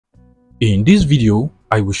In this video,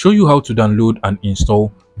 I will show you how to download and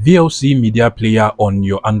install VLC Media Player on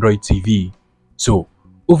your Android TV. So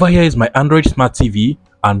over here is my Android Smart TV,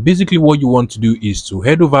 and basically what you want to do is to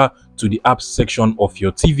head over to the apps section of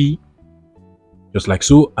your TV, just like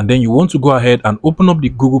so, and then you want to go ahead and open up the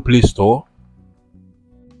Google Play Store.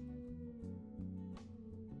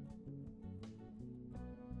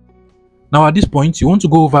 Now at this point, you want to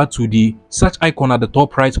go over to the search icon at the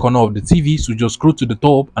top right corner of the TV. So just scroll to the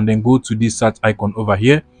top and then go to this search icon over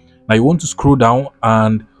here. Now you want to scroll down,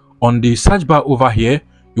 and on the search bar over here,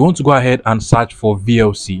 you want to go ahead and search for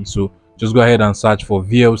VLC. So just go ahead and search for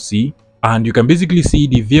VLC, and you can basically see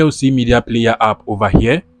the VLC Media Player app over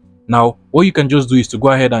here. Now what you can just do is to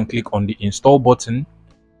go ahead and click on the install button,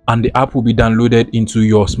 and the app will be downloaded into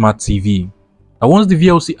your smart TV. Now once the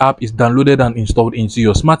VLC app is downloaded and installed into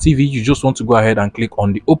your smart TV, you just want to go ahead and click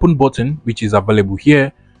on the open button, which is available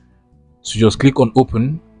here. So just click on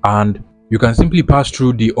open, and you can simply pass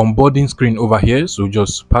through the onboarding screen over here. So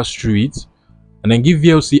just pass through it and then give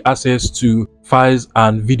VLC access to files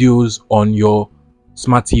and videos on your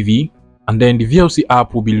smart TV, and then the VLC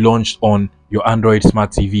app will be launched on your Android Smart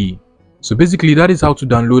TV. So basically that is how to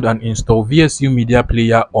download and install VLC Media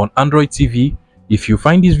Player on Android TV. If you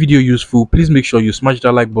find this video useful, please make sure you smash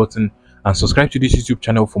that like button and subscribe to this YouTube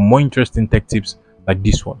channel for more interesting tech tips like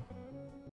this one.